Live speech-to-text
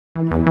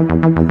Hello,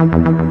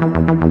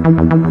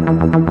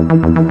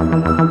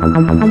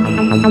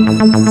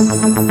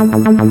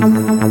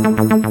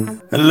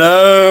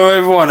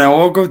 everyone, and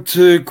welcome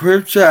to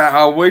Crib Chat,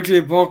 our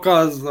weekly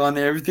podcast on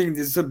everything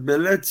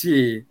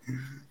disability.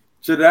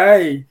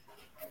 Today,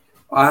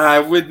 I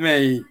have with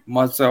me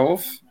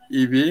myself,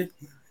 Evie,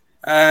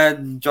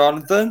 and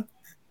Jonathan,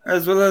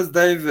 as well as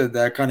David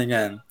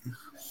Cunningham.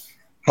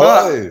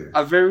 But Hello.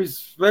 a very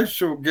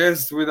special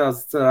guest with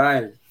us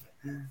today,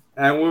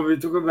 and we'll be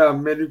talking about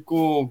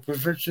medical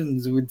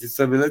professions with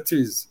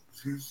disabilities.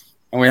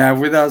 And we have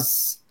with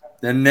us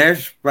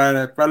Dinesh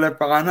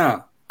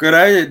Palaparana. Good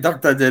day,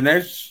 Dr.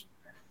 Dinesh.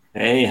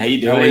 Hey, how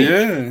you How are doing?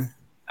 you?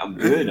 I'm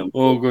good. I'm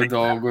All good. good,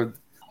 all good.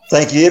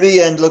 Thank you,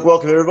 Ibby, and look,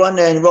 welcome everyone,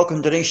 and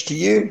welcome Danish to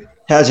you.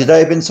 How's your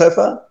day been so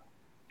far?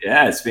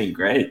 Yeah, it's been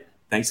great.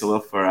 Thanks a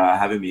lot for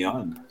having me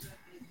on.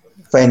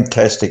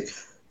 Fantastic.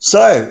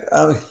 So,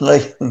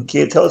 can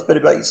you tell us a bit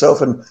about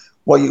yourself and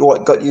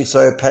what got you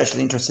so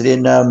passionately interested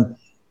in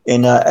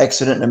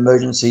accident and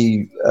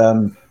emergency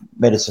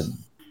medicine?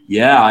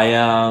 Yeah,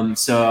 I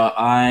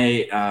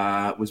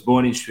was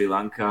born in Sri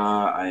Lanka.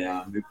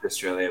 I moved to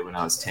Australia when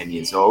I was 10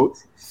 years old.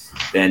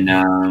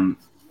 Then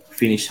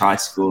finished high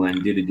school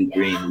and did a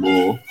degree in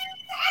law,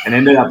 and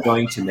ended up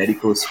going to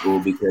medical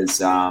school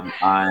because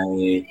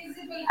I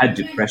had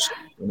depression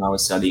when I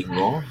was studying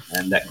law,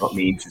 and that got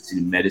me interested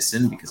in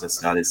medicine because I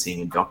started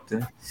seeing a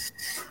doctor.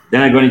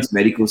 Then I got into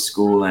medical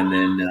school, and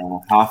then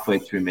halfway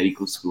through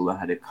medical school, I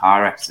had a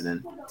car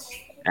accident,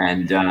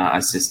 and I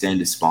sustained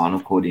a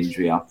spinal cord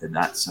injury after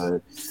that. So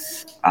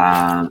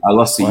I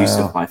lost the use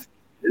of Wow. my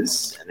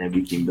fingers and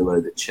everything below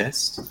the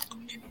chest.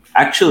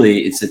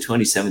 Actually, it's the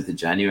 27th of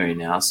January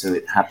now, so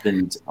it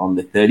happened on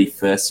the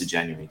 31st of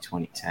January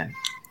 2010.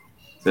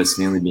 So it's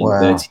nearly been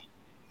Wow. 30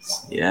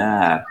 years.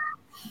 Yeah.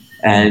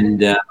 Mm.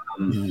 And,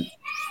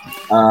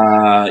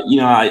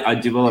 I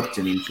developed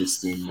an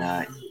interest in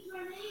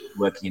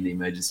working in the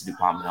emergency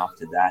department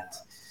after that.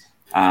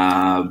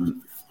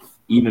 Um,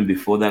 Even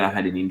before that, I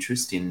had an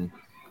interest in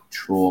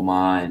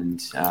trauma and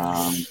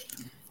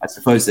I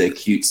suppose the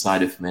acute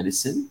side of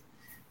medicine.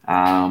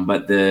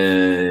 But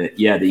the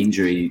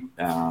injury,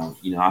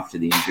 after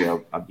the injury,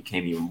 I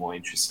became even more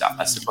interested,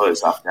 I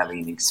suppose, after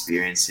having an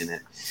experience in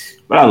it.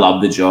 But I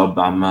love the job.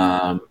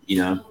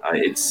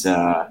 It's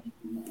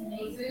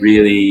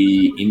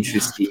really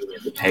interesting,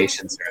 and the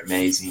patients are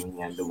amazing,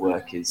 and the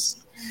work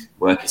is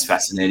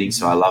fascinating.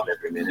 So I love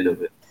every minute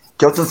of it.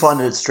 Do you often find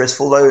it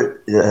stressful though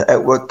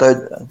at work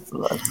though,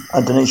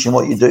 Danish, in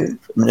what you do?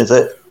 I mean, is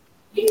that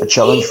a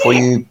challenge for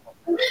you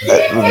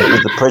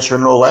with the pressure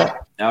and all that?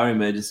 Our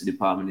emergency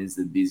department is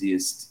the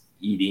busiest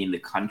ED in the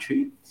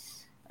country.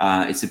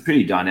 It's a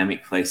pretty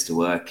dynamic place to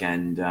work,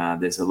 and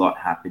there's a lot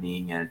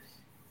happening.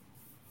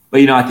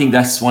 But I think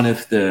that's one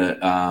of the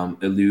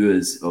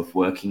allures of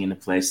working in a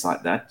place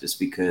like that, just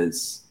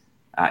because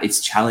it's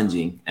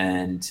challenging,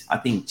 and I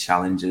think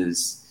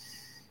challenges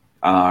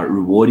are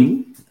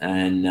rewarding,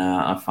 and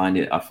I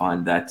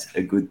find that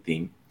a good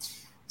thing.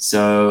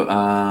 So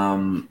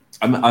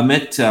I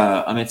met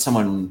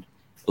someone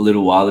a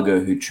little while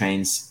ago who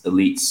trains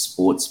elite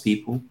sports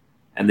people,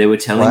 and they were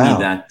telling me Wow.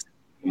 that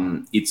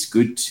it's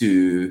good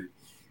to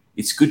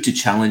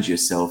challenge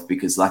yourself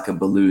because, like a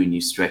balloon, you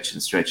stretch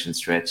and stretch and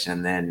stretch,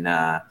 and then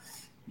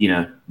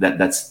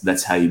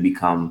that's how you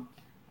become.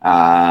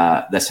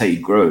 That's how you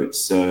grow.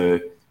 So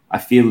I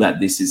feel that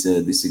this is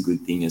a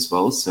good thing as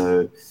well.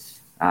 So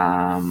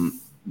um,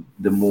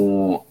 the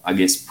more, I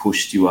guess,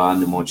 pushed you are,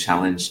 and the more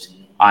challenged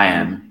I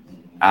am,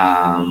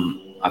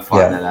 I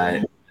find Yeah. that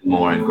I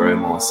more and grow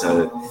more.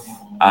 So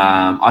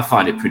I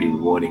find it pretty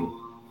rewarding.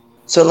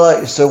 So,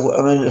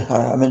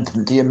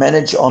 do you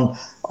manage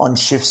on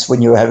shifts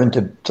when you're having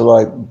to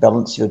like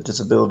balance your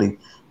disability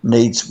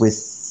needs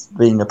with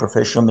being a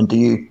professional? I mean, do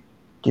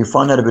you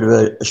find that a bit of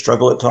a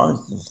struggle at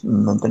times,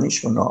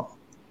 Danish, or not?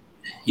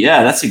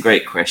 Yeah, that's a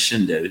great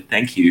question, David.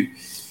 Thank you.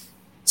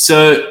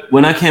 So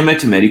when I came back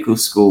to medical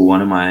school,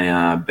 one of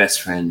my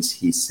best friends,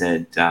 he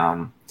said,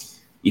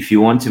 if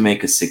you want to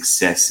make a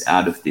success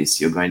out of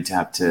this, you're going to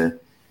have to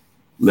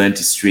learn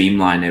to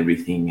streamline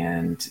everything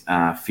and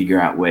figure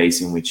out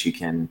ways in which you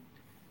can,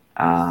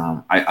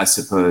 I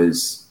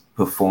suppose,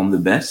 perform the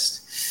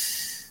best.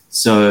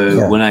 So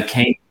Yeah. when I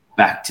came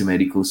back to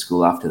medical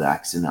school after the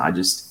accident, I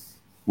just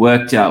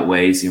worked out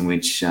ways in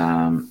which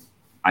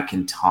I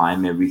can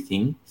time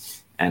everything,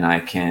 and I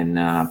can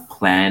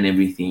plan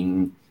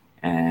everything,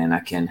 and I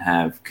can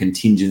have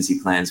contingency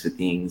plans for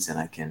things, and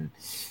I can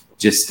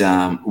just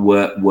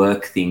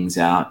work things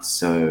out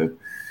so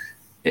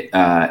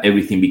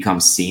everything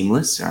becomes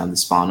seamless around the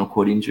spinal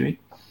cord injury.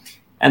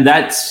 And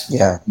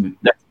Yeah.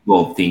 that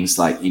involved things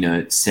like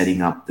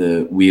setting up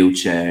the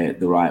wheelchair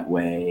the right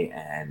way,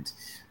 and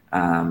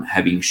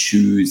having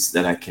shoes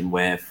that I can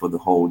wear for the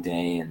whole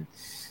day, and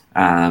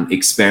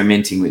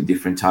experimenting with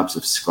different types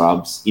of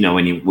scrubs.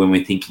 When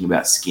we're thinking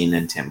about skin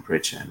and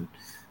temperature and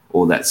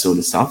all that sort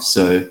of stuff.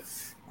 So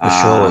For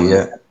sure. um,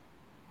 Yeah.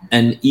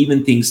 and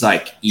even things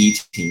like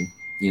eating,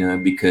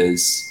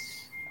 because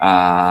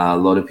a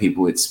lot of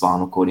people with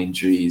spinal cord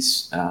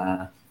injuries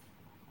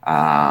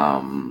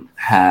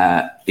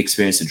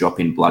experience a drop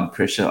in blood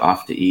pressure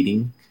after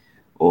eating,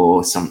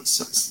 or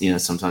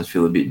sometimes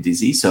feel a bit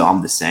dizzy. So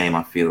I'm the same.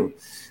 I feel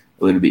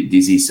a little bit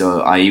dizzy.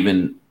 So I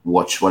even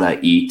watch what I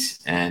eat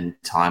and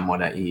time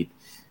what I eat,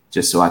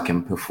 just so I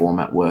can perform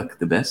at work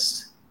the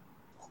best.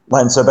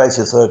 And so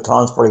basically, so at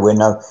times probably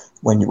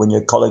when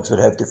your colleagues would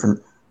have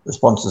different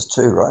responses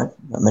too, right?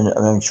 I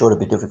mean, sure, it'd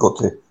be difficult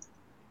to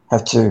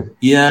have to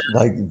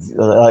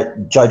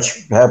like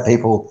judge how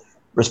people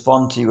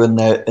respond to you in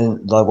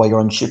the way you're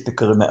on shift,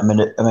 because I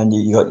mean,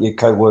 you got your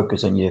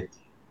co-workers and your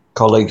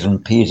colleagues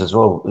and peers as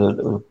well.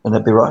 Wouldn't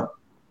that be right?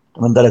 I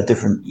mean, they'd have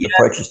different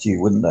approaches to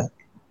you, wouldn't they?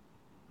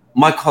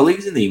 My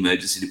colleagues in the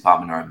emergency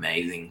department are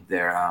amazing.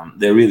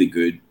 They're really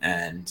good,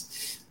 and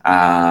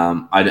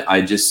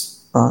I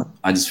just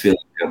feel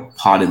like a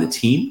part of the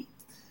team.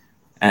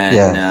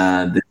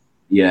 And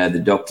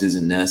the doctors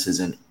and nurses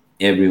and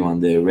everyone,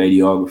 the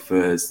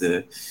radiographers,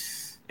 the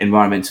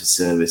environmental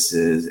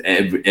services,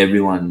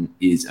 everyone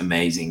is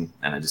amazing,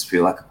 and I just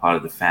feel like a part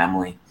of the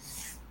family.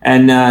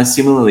 And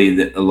similarly,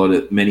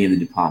 many of the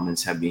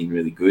departments have been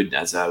really good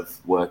as I've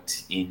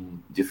worked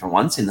in different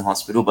ones in the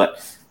hospital,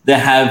 but there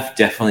have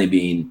definitely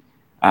been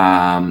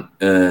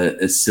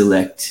a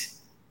select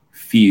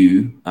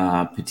few,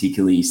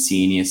 particularly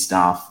senior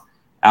staff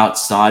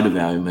outside of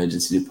our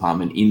emergency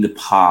department in the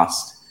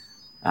past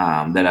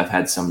that I've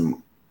had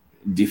some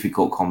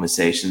difficult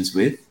conversations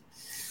with.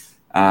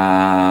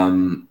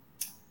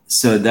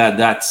 So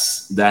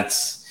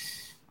that's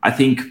I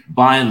think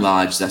by and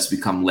large that's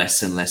become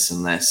less and less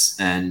and less.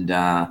 And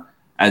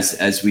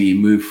as we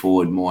move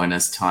forward more and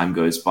as time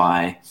goes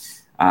by,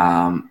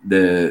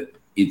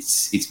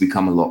 it's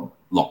become a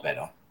lot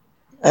better.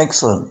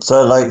 Excellent.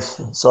 So I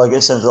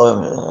guess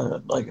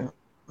I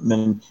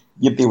mean,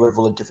 you'd be aware of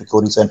all the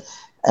difficulties and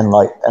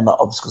the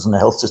obstacles in the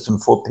health system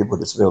for people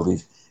with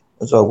disabilities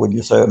as well, would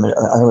you? So I mean,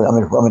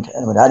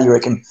 how do you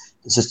reckon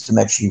the system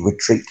actually would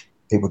treat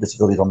people with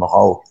disabilities on the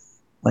whole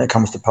when it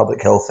comes to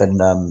public health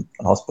and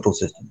hospital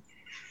system?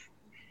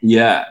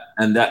 Yeah,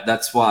 and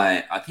that's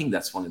why I think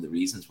that's one of the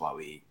reasons why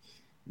we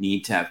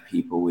need to have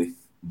people with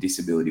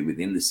disability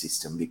within the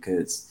system,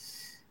 because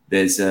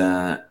there's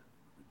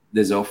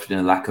often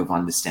a lack of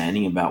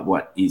understanding about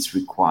what is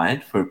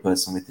required for a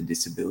person with a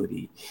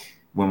disability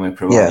when we're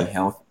providing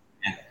health.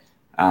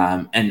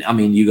 And I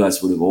mean, you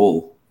guys would have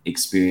all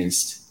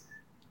experienced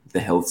the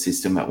health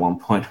system at one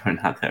point or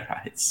another,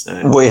 right?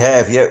 So we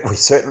have, we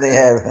certainly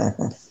have.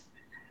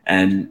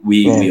 And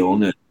we all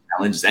know the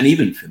challenges. And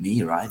even for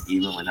me, right?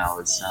 Even when I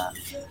was,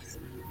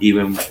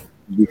 even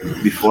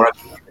before I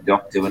became a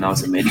doctor, when I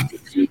was a medical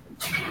student,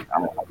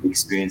 I've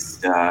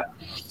experienced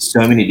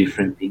so many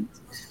different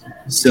things.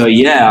 So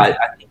yeah,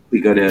 I think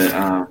we've got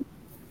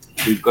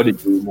to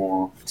do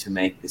more to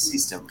make the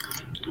system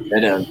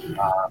better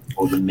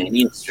for the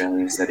many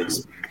Australians that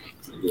experience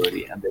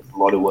disability, and there's a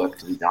lot of work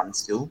to be done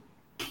still.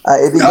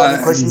 Have you got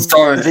any questions,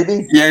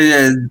 GB?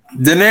 Yeah.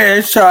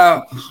 Dinesh,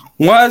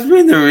 what has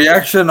been the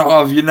reaction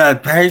of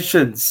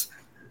patients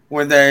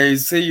when they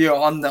see you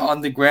on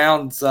the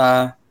grounds,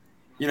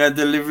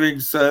 delivering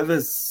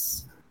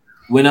service?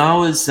 When I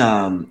was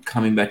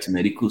coming back to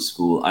medical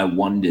school, I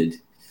wondered,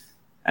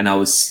 and I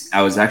was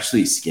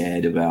actually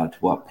scared about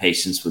what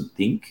patients would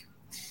think,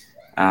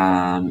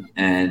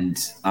 and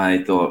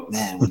I thought,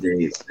 man, would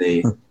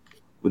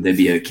they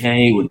be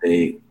okay? Would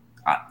they?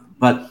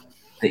 But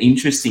the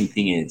interesting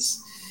thing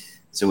is,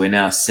 so we're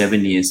now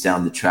 7 years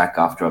down the track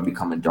after I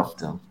become a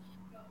doctor,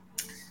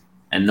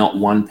 and not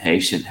one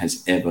patient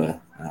has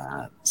ever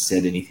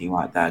said anything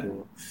like that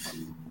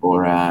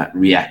or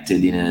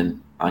reacted in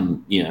an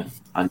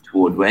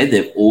untoward way.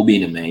 They've all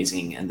been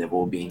amazing, and they've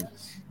all been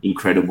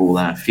incredible,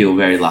 and I feel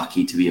very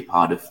lucky to be a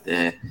part of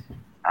their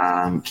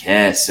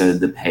care. So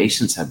the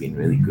patients have been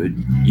really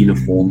good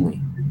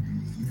uniformly.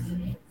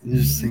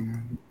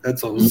 Interesting.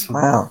 That's awesome.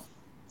 Wow.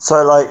 So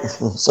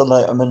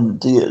I mean,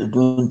 do you?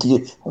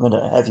 I mean,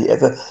 have you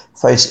ever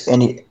faced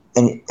any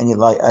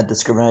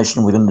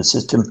discrimination within the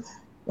system,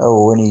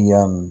 or any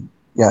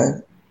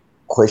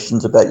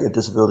questions about your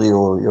disability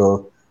or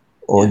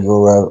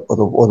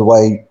the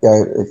way?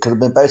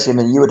 Because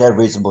basically, you would have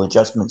reasonable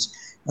adjustments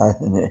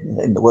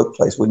in the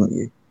workplace, wouldn't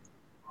you?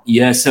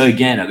 Yeah. So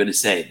again, I've got to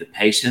say, the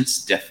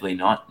patients definitely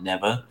not,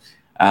 never.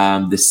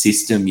 The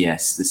system,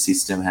 yes, the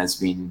system has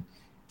been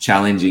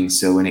challenging.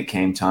 So when it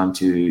came time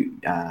to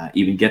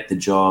even get the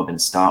job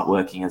and start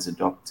working as a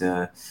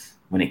doctor,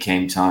 when it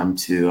came time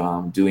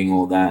to doing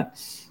all that,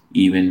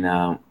 even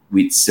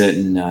with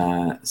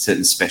certain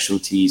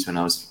specialties, when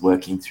I was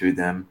working through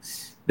them,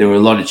 there were a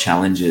lot of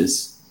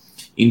challenges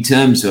in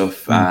terms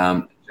of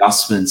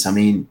adjustments. I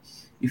mean,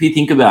 if you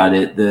think about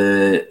it,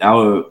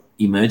 our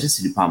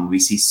emergency department, we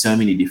see so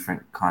many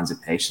different kinds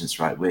of patients,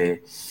 right? We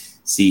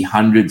see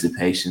hundreds of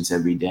patients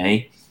every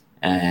day,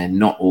 and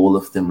not all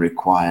of them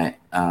require,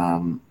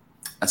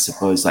 I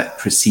suppose, like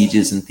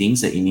procedures and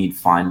things that you need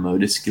fine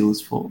motor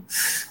skills for.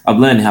 I've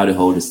learned how to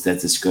hold a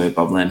stethoscope.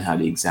 I've learned how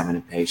to examine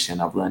a patient.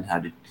 I've learned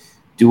how to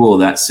do all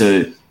that.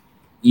 So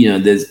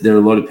there are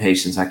a lot of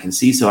patients I can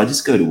see, so I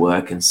just go to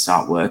work and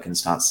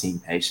start seeing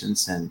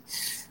patients. And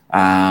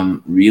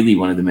really,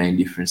 one of the main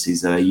differences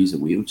is that I use a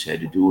wheelchair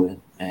to do it,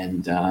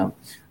 and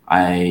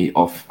I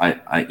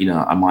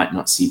might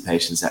not see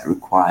patients that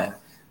require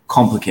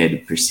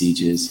complicated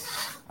procedures,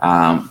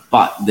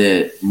 but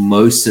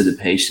most of the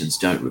patients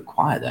don't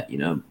require that.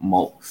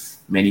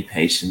 Many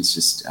patients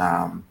just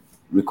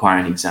require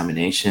an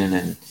examination,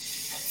 and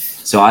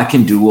so I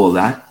can do all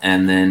that.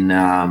 And then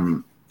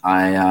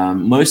I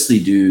mostly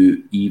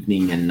do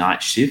evening and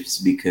night shifts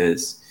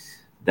because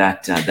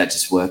that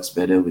just works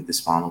better with the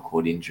spinal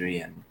cord injury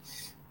and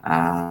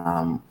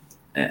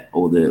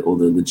all the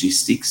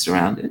logistics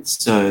around it.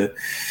 So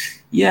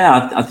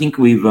yeah, I think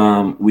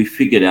we've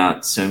figured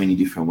out so many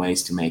different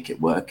ways to make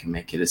it work and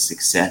make it a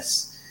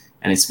success,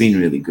 and it's been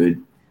really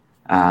good.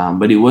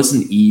 But it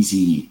wasn't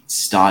easy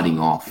starting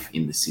off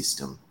in the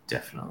system,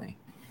 definitely.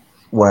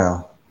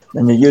 Wow.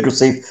 And you'd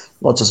receive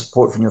lots of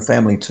support from your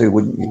family too,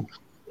 wouldn't you?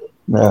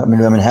 I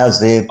mean, how's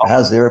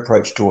their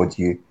approach towards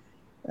you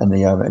and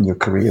and your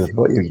career,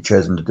 what you've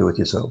chosen to do with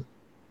yourself?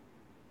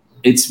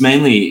 It's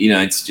mainly,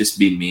 it's just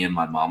been me and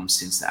my mum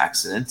since the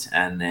accident,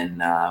 and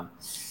then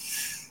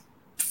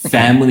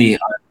family.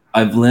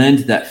 I've learned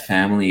that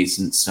family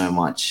isn't so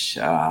much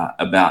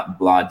about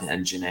blood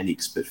and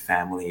genetics, but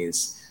family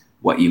is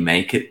what you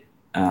make it.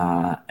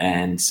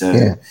 And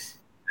so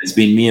it's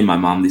been me and my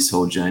mum this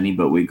whole journey,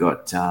 but we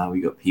got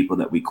people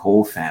that we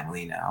call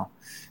family now.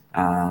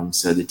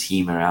 So the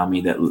team around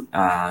me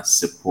that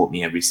support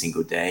me every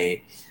single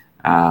day,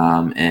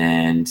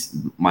 and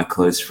my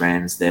close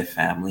friends, their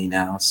family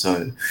now.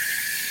 So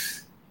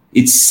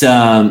it's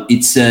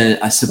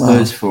I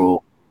suppose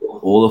for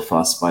all of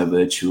us, by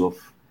virtue of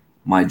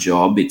my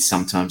job, it's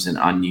sometimes an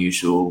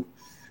unusual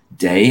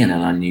day and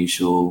an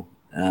unusual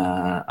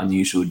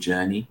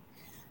journey.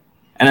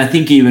 And I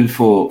think even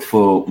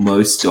for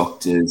most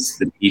doctors,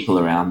 the people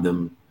around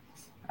them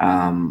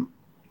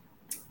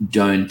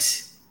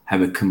don't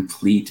have a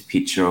complete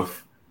picture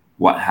of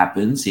what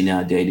happens in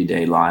our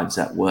day-to-day lives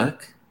at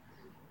work.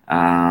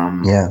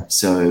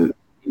 So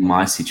in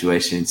my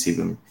situation, it's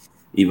even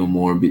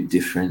more a bit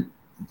different.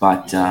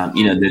 But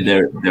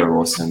they're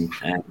awesome,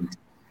 and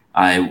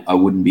I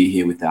wouldn't be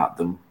here without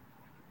them.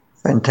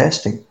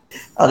 Fantastic.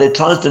 Are there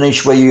times,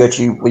 Dinesh, where you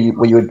actually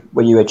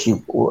wish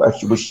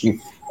you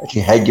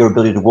actually had your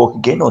ability to walk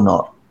again or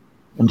not?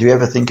 And do you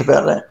ever think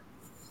about that?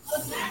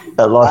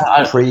 About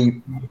life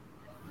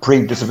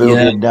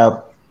pre-disability and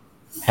now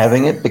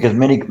having it? Because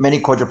many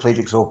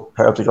quadriplegics or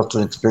paraplegics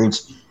often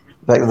experience the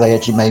fact that they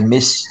actually may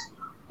miss,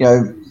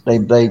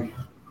 they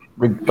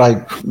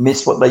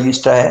miss what they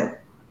used to have.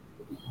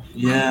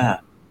 Yeah.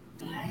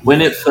 When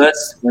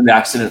the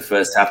accident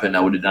first happened,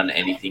 I would have done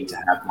anything to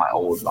have my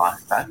old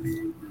life back.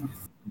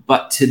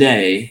 But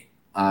today,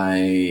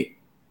 I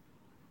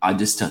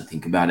just don't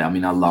think about it. I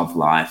mean, I love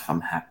life.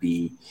 I'm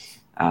happy.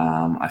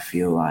 I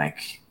feel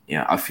like,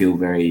 I feel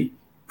very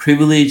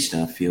privileged,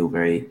 and I feel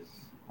very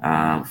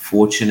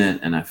fortunate,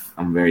 and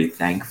I'm very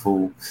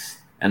thankful.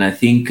 And I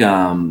think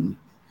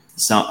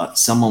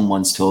someone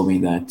once told me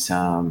that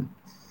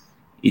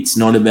it's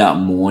not about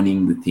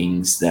mourning the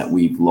things that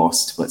we've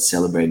lost, but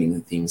celebrating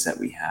the things that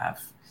we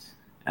have.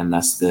 And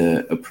that's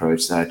the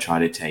approach that I try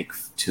to take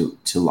to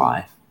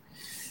life.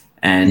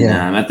 And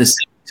at the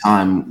same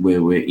time,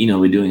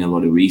 we're doing a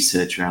lot of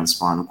research around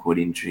spinal cord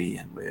injury,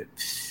 and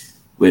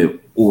where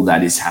all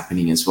that is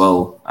happening as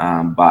well.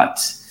 I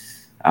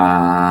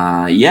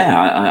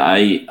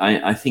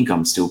think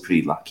I'm still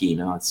pretty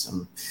lucky. I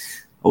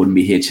wouldn't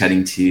be here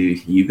chatting to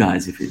you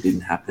guys if it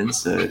didn't happen.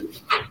 So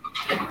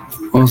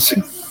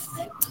awesome.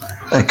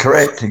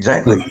 Correct,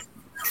 exactly.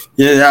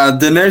 Yeah,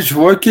 Dinesh,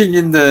 working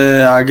in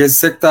the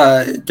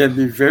sector can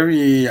be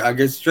very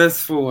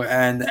stressful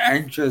and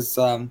anxious.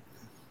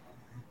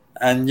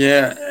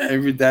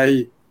 Every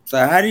day.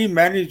 So how do you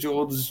manage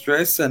all the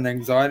stress and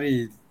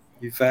anxiety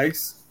you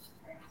face?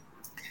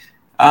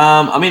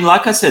 I mean,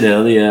 like I said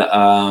earlier,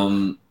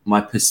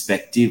 my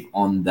perspective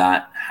on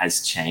that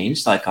has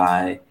changed. Like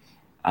I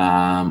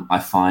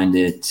find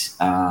it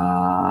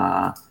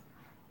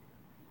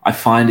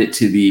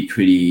to be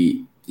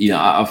pretty.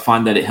 I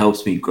find that it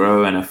helps me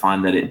grow, and I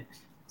find that it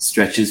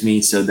stretches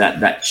me. So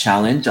that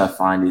challenge I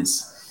find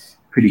is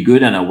pretty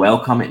good, and I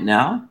welcome it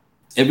now.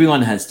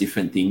 Everyone has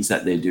different things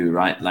that they do,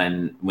 right? Like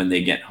when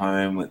they get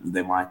home,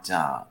 they might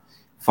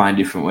find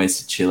different ways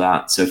to chill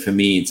out. So for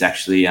me, it's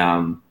actually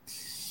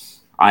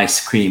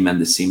ice cream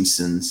and The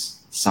Simpsons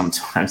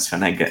sometimes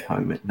when I get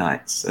home at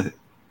night. So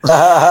that's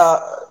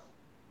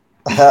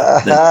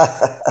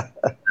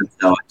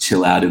how I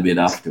chill out a bit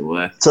after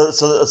work. So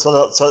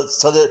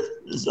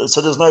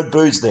there's no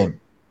booze then?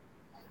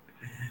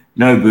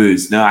 No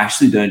booze. No, I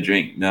actually don't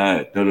drink.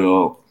 No, not at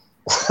all.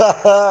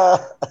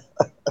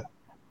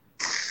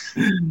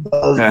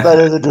 That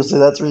is interesting.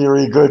 That's really,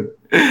 really good.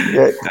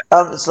 Yeah.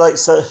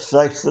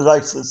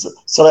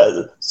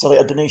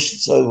 Dinesh.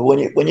 So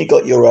when you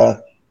got your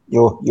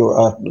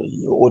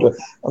Order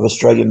of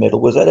Australia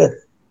medal, was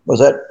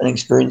that an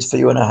experience for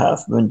you and a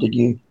half? I mean, did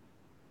you?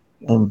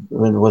 And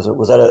was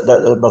that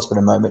that must have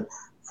been a moment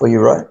for you,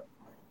 right?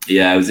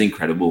 Yeah, it was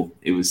incredible.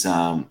 It was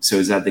so it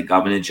was at the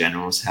Governor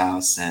General's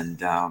house,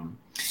 and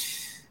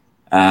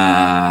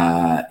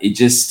it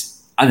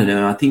just, I don't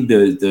know. I think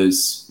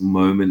those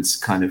moments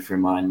kind of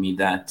remind me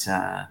that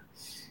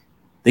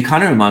they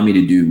kind of remind me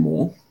to do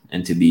more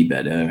and to be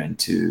better and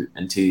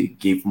to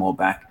give more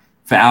back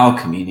for our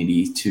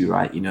community too,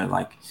 right?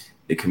 Like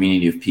the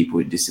community of people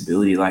with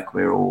disability. Like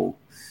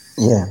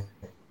Yeah,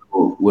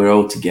 we're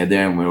all together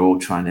and we're all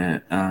trying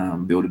to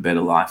build a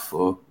better life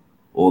for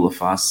all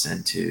of us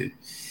and to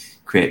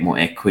create more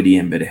equity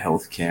and better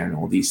healthcare and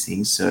all these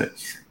things. So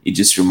it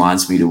just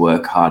reminds me to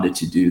work harder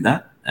to do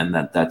that, and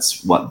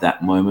that's what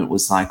that moment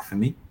was like for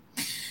me.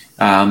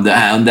 The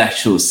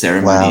actual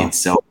ceremony wow.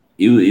 itself,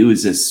 it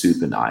was just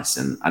super nice,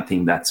 and I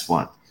think that's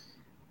what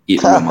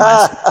it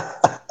reminds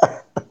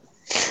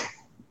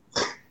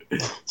me.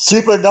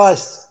 Super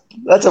nice.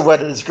 That's a way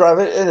to describe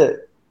it, isn't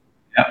it?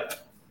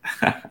 Yep.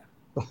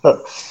 Like,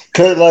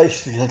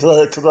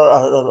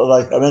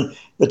 I mean,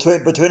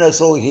 between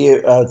us all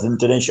here,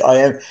 Dinesh,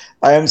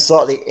 I am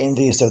slightly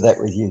envious of that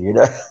with you. You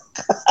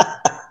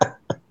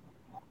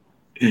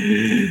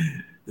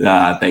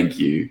know, Thank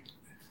you.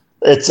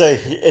 it's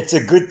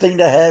a good thing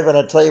to have, and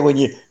I tell you,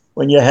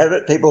 when you have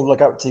it, people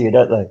look up to you,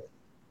 don't they?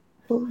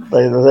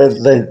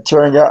 They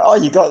turn and go, "Oh,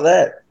 you got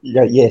that." You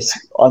go, "Yes,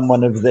 I'm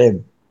one of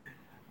them."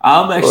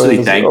 I'm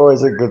actually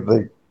Always a good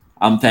thing.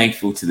 I'm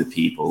thankful to the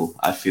people.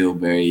 I feel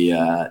very,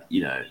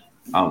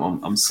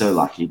 I'm so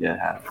lucky to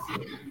have.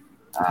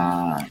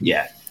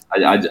 Yeah,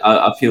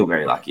 I feel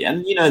very lucky.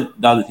 And the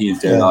other thing is,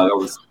 dude, Yeah,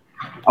 like,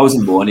 I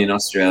wasn't born in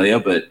Australia,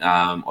 but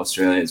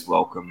Australia has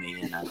welcomed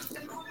me, and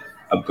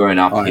I've grown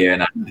up Right. here,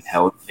 and I've had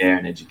healthcare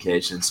and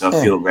education, so I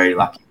yeah, feel very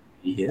lucky to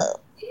be here.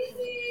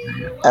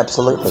 It's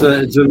absolutely.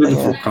 a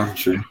beautiful Yeah.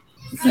 country.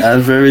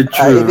 And very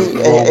true Ibby,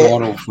 role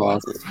model for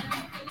us.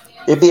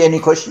 Ibby, any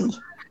questions?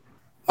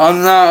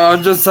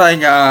 I'm just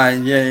saying, yeah,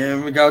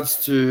 in regards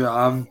to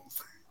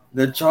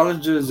the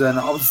challenges and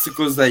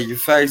obstacles that you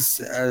face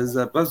as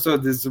a person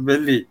with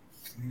disability,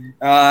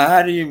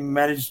 how do you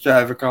manage to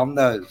overcome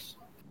those?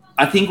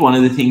 I think one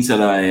of the things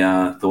that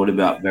I thought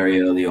about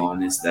very early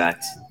on is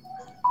that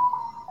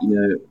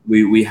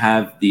we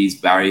have these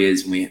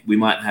barriers, and we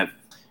might have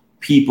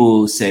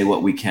people say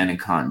what we can and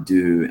can't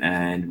do,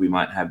 and we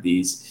might have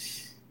these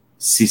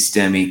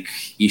systemic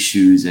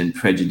issues and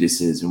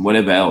prejudices and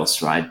whatever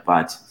else, right?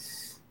 But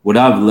what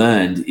I've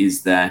learned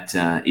is that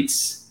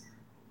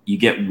you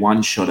get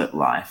one shot at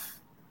life.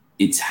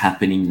 It's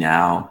happening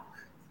now,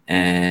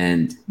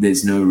 and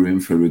there's no room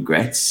for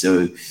regrets.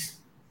 So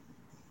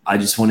I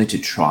just wanted to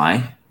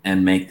try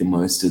and make the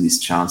most of this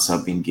chance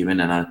I've been given,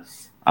 and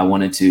I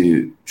wanted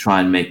to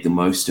try and make the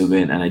most of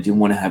it, and I didn't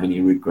want to have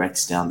any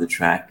regrets down the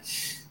track.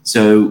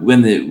 So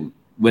when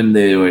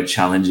there were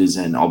challenges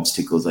and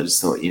obstacles, I just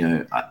thought,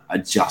 I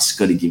just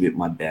got to give it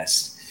my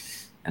best,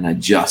 and I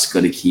just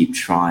got to keep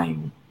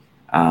trying,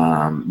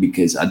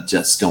 because I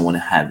just don't want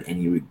to have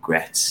any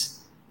regrets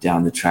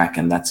down the track,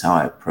 and that's how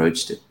I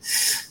approached it.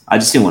 I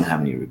just didn't want to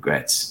have any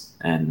regrets,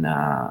 and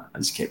I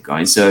just kept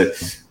going. So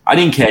I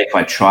didn't care if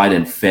I tried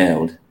and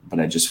failed, but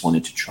I just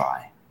wanted to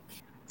try.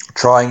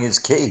 Trying is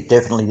key.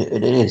 Definitely,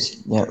 it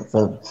is. Yeah,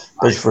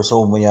 especially for us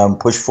all when we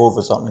push forward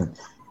for something.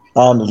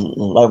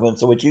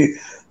 So would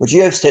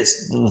you have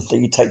steps that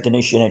you take,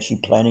 Dinesh, in actually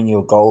planning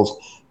your goals,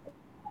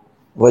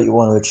 what you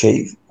want to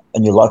achieve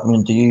in your life? I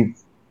mean, do you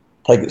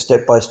take it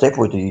step by step,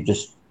 or do you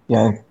just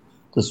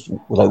just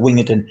like wing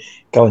it and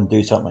go and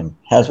do something?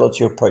 What's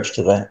your approach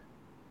to that?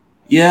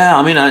 Yeah,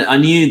 I mean, I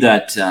knew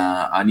that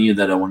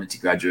I wanted to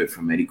graduate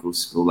from medical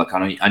school. Like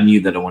I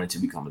knew that I wanted to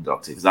become a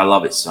doctor because I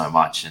love it so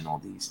much and all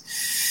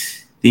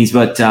these things.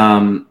 But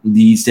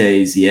these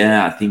days,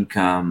 yeah, I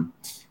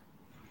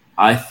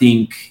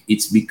think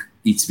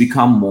it's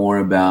become more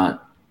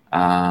about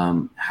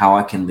how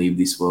I can leave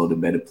this world a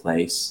better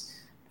place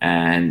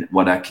and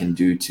what I can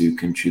do to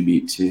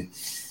contribute to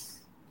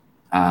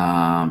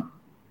um,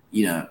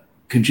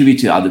 contribute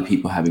to other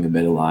people having a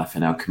better life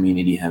and our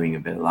community having a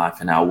better life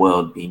and our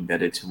world being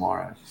better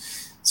tomorrow.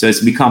 So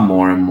it's become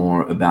more and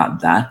more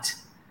about that,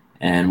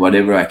 and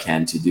whatever I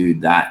can to do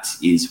that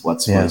is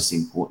what's Yeah. most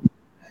important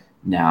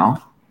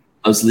now.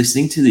 I was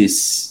listening to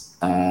this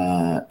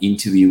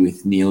interview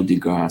with Neil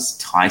deGrasse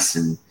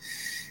Tyson,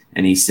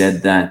 and he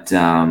said that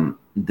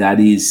that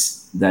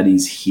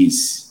is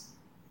his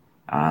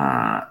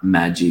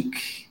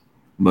magic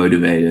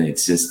motivator.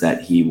 It's just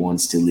that he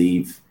wants to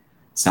leave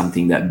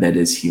something that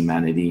betters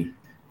humanity.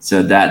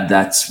 So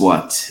that's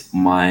what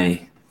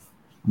my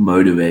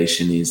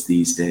motivation is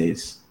these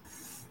days.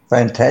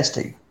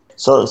 Fantastic.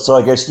 So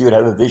I guess you would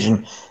have a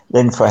vision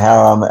then for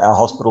how our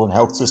hospital and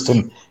health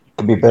system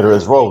could be better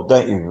as well,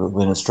 don't you?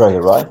 In Australia,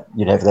 right?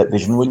 You'd have that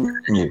vision, wouldn't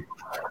you?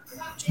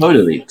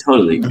 Totally.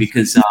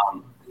 Because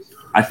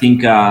I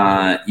think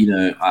I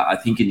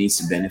think it needs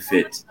to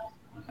benefit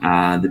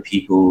the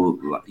people.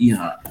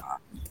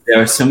 There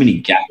are so many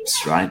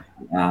gaps, right?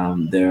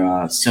 There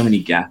are so many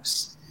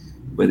gaps,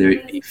 whether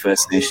it be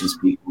First Nations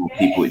people,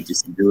 people with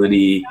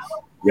disability,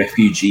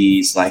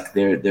 refugees. Like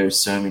there are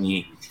so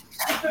many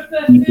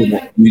people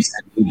that use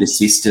the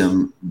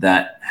system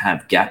that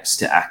have gaps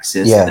to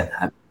access, that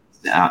have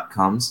the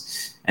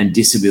outcomes, and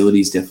disability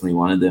is definitely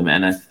one of them.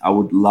 And I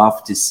would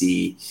love to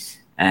see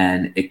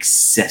an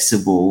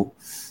accessible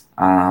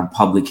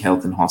public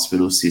health and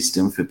hospital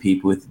system for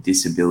people with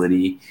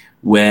disability,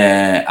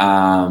 where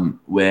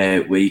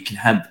you can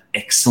have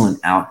excellent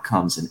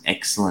outcomes and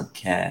excellent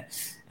care,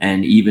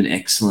 and even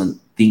excellent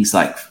things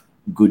like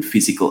good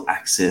physical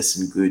access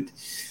and good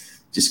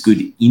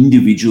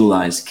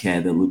individualized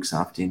care that looks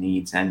after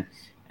needs, and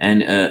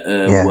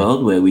a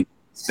world where we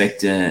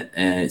expect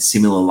a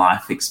similar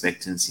life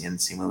expectancy and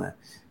similar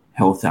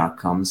health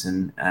outcomes,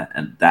 and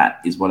that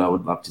is what I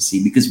would love to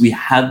see, because we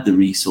have the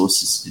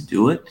resources to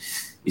do it.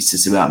 It's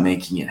just about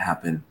making it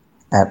happen.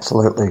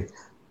 Absolutely.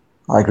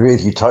 I agree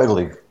with you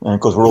totally. And of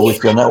course, we're all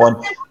with you on that one.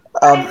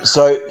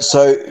 So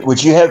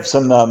would you have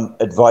some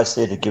advice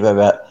there to give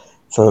about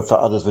for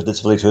others with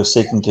disabilities who are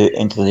seeking to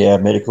enter the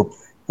medical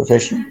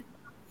profession?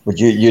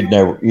 You'd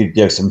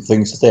have some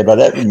things to say about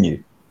that, wouldn't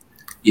you?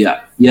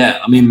 Yeah.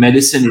 I mean,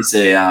 medicine is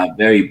a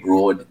very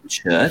broad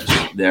church.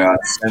 There are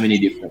so many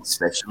different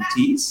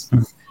specialties.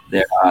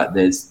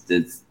 There's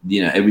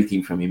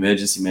everything from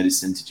emergency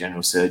medicine to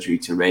general surgery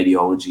to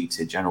radiology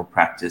to general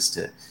practice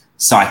to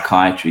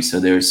psychiatry. So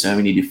there are so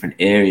many different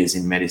areas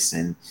in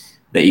medicine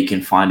that you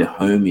can find a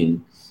home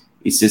in.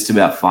 It's just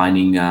about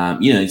finding,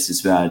 it's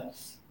just about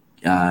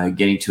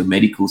getting to a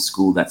medical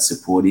school that's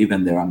supportive,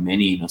 and there are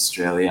many in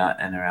Australia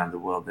and around the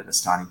world that are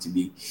starting to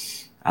be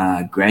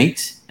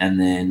great, and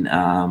then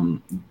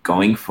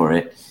going for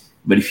it.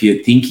 But if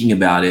you're thinking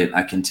about it,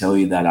 I can tell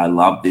you that I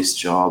love this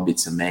job.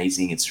 It's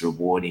amazing. It's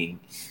rewarding,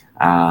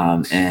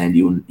 and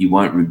you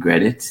won't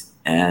regret it.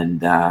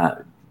 And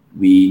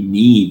we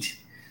need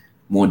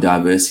more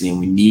diversity, and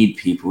we need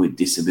people with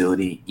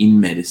disability in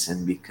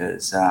medicine,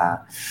 because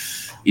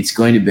it's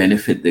going to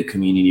benefit the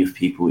community of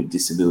people with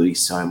disability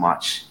so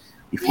much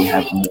if we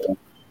have more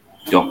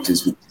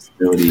doctors with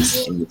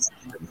disabilities in the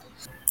system.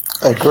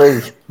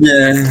 Agree.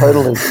 Yeah,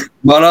 totally.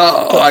 But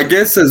I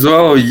guess as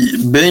well,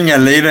 being a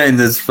leader in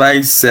this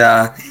space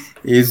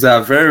is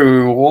very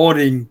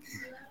rewarding,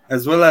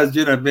 as well as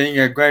being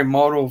a great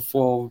model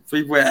for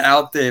people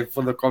out there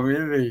for the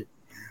community,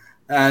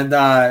 and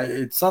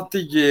it's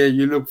something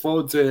you look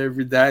forward to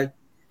every day.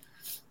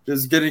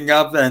 Just getting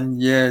up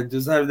and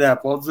just have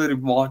that positive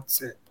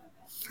mindset.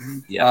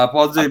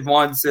 Positive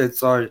mindset.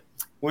 Sorry,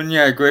 wouldn't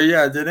you agree,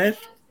 Dinesh?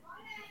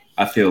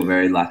 I feel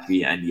very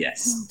lucky, and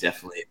yes,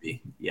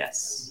 definitely,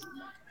 yes.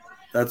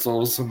 That's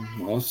awesome.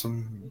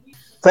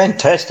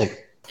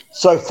 Fantastic.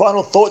 So,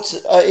 final thoughts,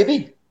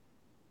 Ibby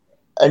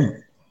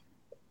and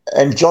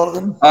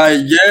Jonathan?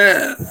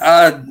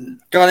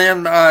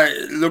 Ghanaian,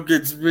 look,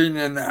 it's been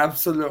an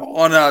absolute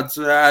honor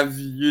to have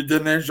you,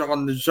 Dinesh,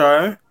 on the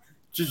show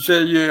to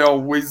share your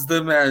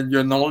wisdom and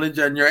your knowledge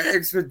and your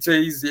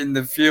expertise in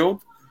the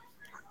field.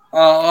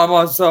 I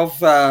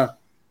myself,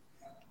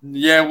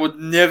 would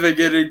never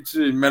get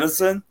into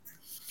medicine.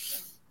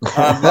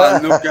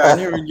 But look,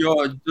 hearing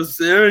your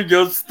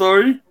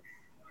story,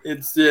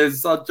 it's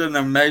such an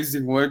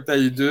amazing work that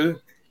you do,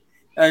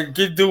 and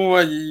keep doing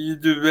what you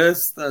do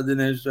best,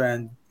 Dinesh,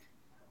 and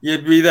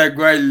be that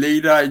great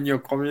leader in your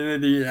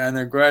community and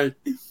a great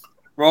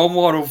role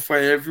model for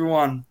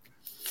everyone.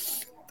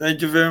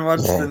 Thank you very much,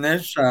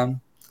 Dinesh.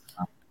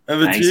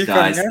 Over Thanks, to you,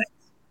 guys.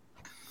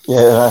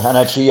 Yeah, and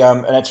actually,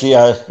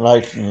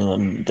 like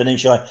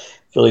Dinesh, I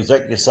feel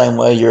exactly the same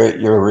way.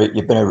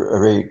 You've been a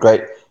really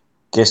great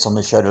guest on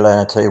the show today, and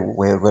I tell you,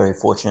 we're very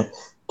fortunate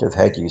to have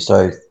had you.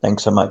 So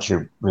thanks so much.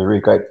 You're really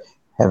great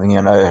having you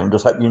on, and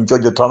just hope you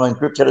enjoyed your time in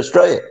GripChat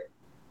Australia.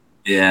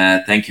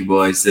 Yeah, thank you,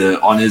 boys.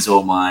 The honor's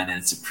all mine, and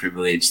it's a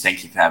privilege.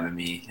 Thank you for having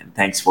me, and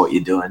thanks for what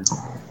you're doing.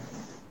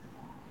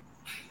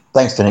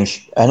 Thanks,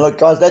 Dinesh. And look,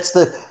 guys, that's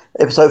the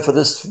episode for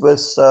this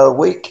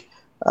week.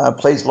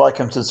 Please like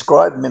and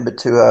subscribe. Remember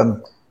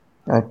to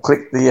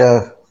click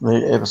the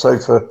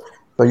episode for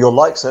your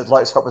likes. Those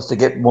likes help us to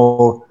get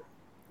more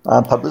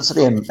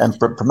publicity and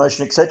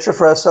promotion, etc.,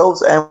 for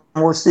ourselves. And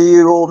we'll see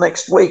you all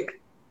next week.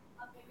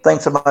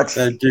 Thanks so much.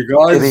 Thank you,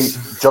 guys.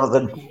 Ibby,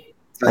 Jonathan,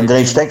 and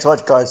Dinesh. Thanks so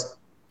much, guys.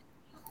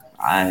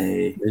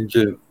 Bye. Thank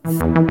you.